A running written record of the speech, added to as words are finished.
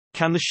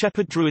Can the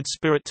Shepherd Druid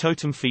Spirit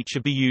Totem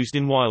feature be used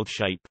in wild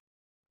shape?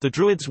 The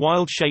Druid's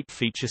wild shape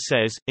feature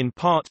says, in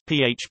part,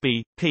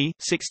 PHB, p.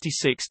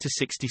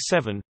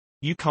 66-67,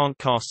 you can't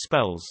cast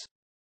spells.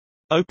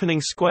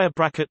 Opening square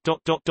bracket ...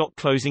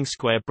 closing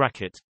square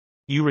bracket.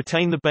 You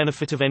retain the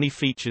benefit of any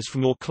features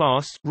from your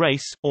class,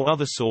 race, or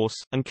other source,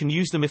 and can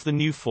use them if the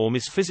new form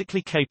is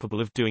physically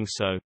capable of doing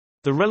so.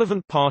 The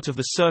relevant part of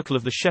the Circle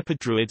of the Shepherd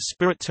Druid's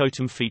Spirit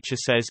Totem feature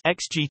says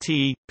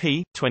XGTE,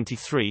 p.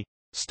 23.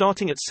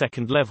 Starting at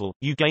 2nd level,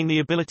 you gain the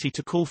ability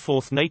to call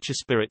forth nature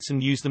spirits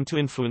and use them to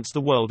influence the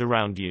world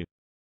around you.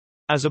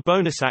 As a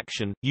bonus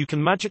action, you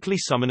can magically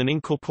summon an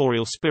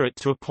incorporeal spirit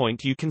to a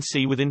point you can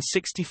see within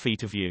 60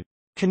 feet of you.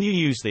 Can you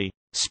use the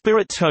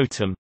Spirit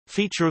Totem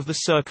feature of the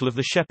Circle of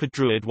the Shepherd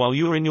Druid while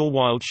you are in your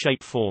wild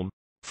shape form?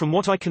 From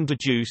what I can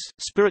deduce,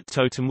 Spirit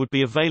Totem would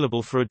be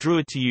available for a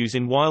druid to use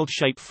in wild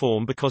shape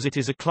form because it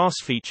is a class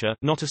feature,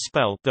 not a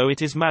spell, though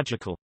it is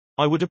magical.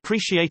 I would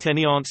appreciate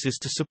any answers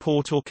to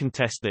support or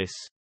contest this.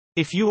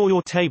 If you or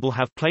your table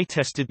have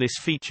playtested this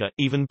feature,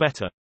 even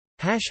better.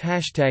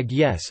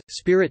 Yes,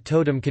 Spirit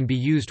Totem can be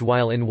used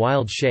while in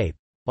wild shape.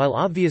 While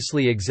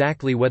obviously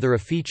exactly whether a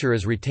feature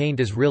is retained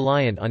is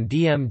reliant on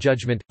DM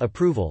judgment,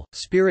 approval,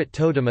 Spirit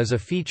Totem is a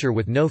feature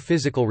with no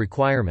physical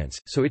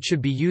requirements, so it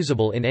should be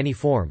usable in any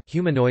form,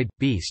 humanoid,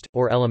 beast,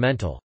 or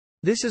elemental.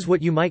 This is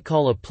what you might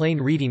call a plain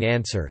reading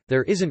answer.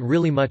 There isn't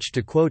really much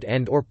to quote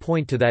and or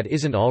point to that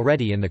isn't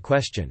already in the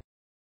question.